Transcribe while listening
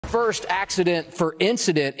first accident for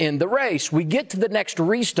incident in the race. We get to the next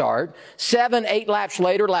restart, 7, 8 laps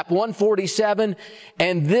later, lap 147,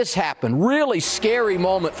 and this happened. Really scary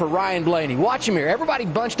moment for Ryan Blaney. Watch him here. Everybody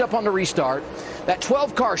bunched up on the restart. That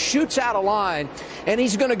 12 car shoots out of line, and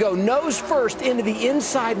he's going to go nose first into the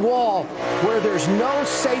inside wall where there's no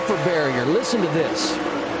safer barrier. Listen to this.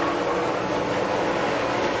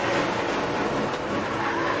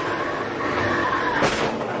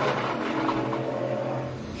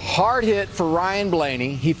 Hard hit for Ryan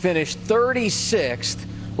Blaney. He finished 36th.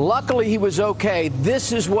 Luckily, he was okay.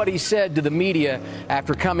 This is what he said to the media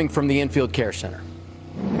after coming from the infield care center.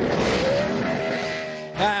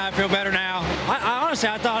 I feel better now. Honestly,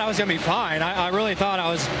 I thought I was going to be fine. I really thought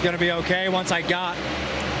I was going to be okay once I got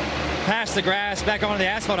past the grass, back onto the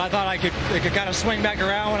asphalt. I thought it could kind of swing back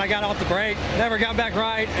around when I got off the brake. Never got back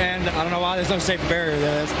right, and I don't know why there's no safety barrier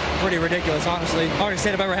there. That's pretty ridiculous, honestly. Hardest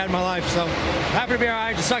hit I've ever had in my life, so happy to be all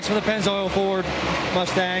right. Just sucks for the Pennzoil Ford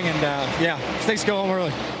Mustang, and yeah, things go home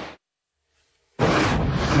early.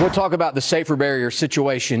 We'll talk about the safer barrier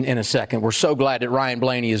situation in a second. We're so glad that Ryan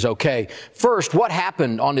Blaney is okay. First, what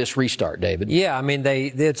happened on this restart, David? Yeah, I mean,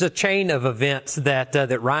 it's a chain of events that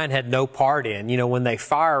Ryan had no part in. You know, when they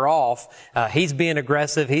fire off, he's being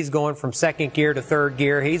aggressive. He's going from second gear to third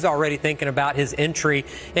gear. He's already thinking about his entry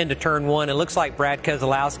into turn one. It looks like Brad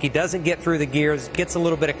Keselowski doesn't get through the gears, gets a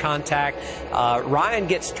little bit of contact. Ryan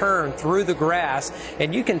gets turned through the grass,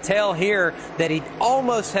 and you can tell here that he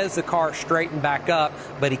almost has the car straightened back up,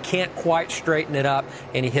 but he can't quite straighten it up,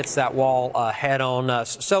 and he hits that wall head on.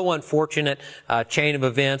 So unfortunate chain of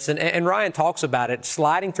events. And Ryan talks about it.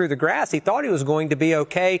 Sliding through the grass, he thought he was going to be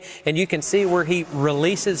okay, and you can see where he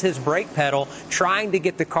releases his brake pedal, trying to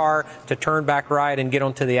get the car to turn back right and get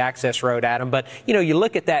onto the access road, Adam. But, you know, you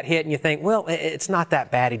look at that hit and you think, well, it's not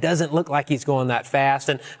that bad. He doesn't look like he's going that fast.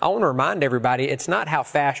 And I want to remind everybody, it's not how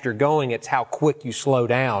fast you're going, it's how quick you slow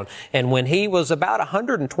down. And when he was about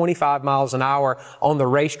 125 miles an hour on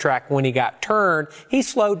the racetrack when he got turned, he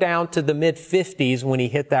slowed down to the mid-50s when he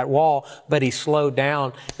hit that wall, but he slowed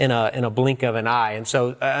down in a blink of an eye. And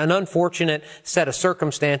so an unfortunate set of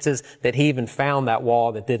circumstances that he even found that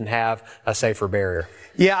wall that didn't have a safer barrier.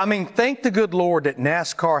 Yeah, I mean, thank the good Lord that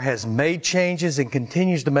NASCAR has made changes and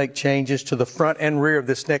continues to make changes to the front and rear of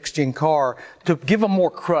this next-gen car to give them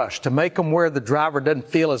more crush, to make them where the driver doesn't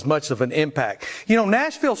feel as much of an impact. You know,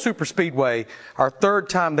 Nashville Superspeedway, our third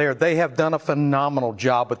time there, they have done a phenomenal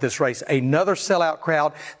job with this race. Another sellout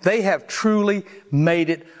crowd. They have truly made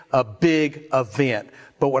it a big event.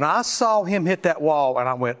 But when I saw him hit that wall, and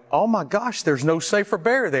I went, oh my gosh, there's no safer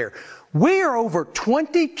barrier there. We are over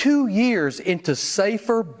 22 years into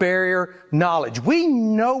safer barrier knowledge. We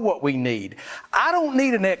know what we need. I don't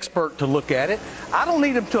need an expert to look at it. I don't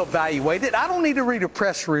need them to evaluate it. I don't need to read a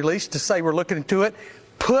press release to say we're looking into it.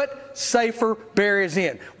 Put safer barriers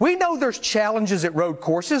in. We know there's challenges at road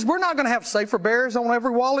courses. We're not going to have safer barriers on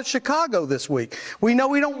every wall at Chicago this week. We know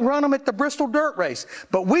we don't run them at the Bristol Dirt Race.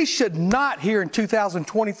 But we should not here in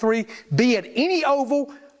 2023 be at any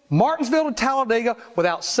oval, Martinsville to Talladega,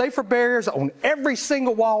 without safer barriers on every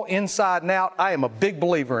single wall inside and out. I am a big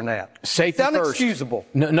believer in that. Safety first. Unexcusable.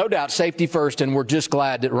 No doubt, safety first, and we're just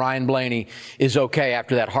glad that Ryan Blaney is okay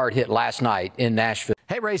after that hard hit last night in Nashville.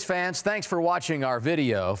 Hey, race fans, thanks for watching our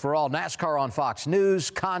video. For all NASCAR on Fox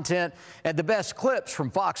News, content, and the best clips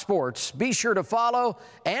from Fox Sports, be sure to follow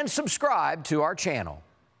and subscribe to our channel.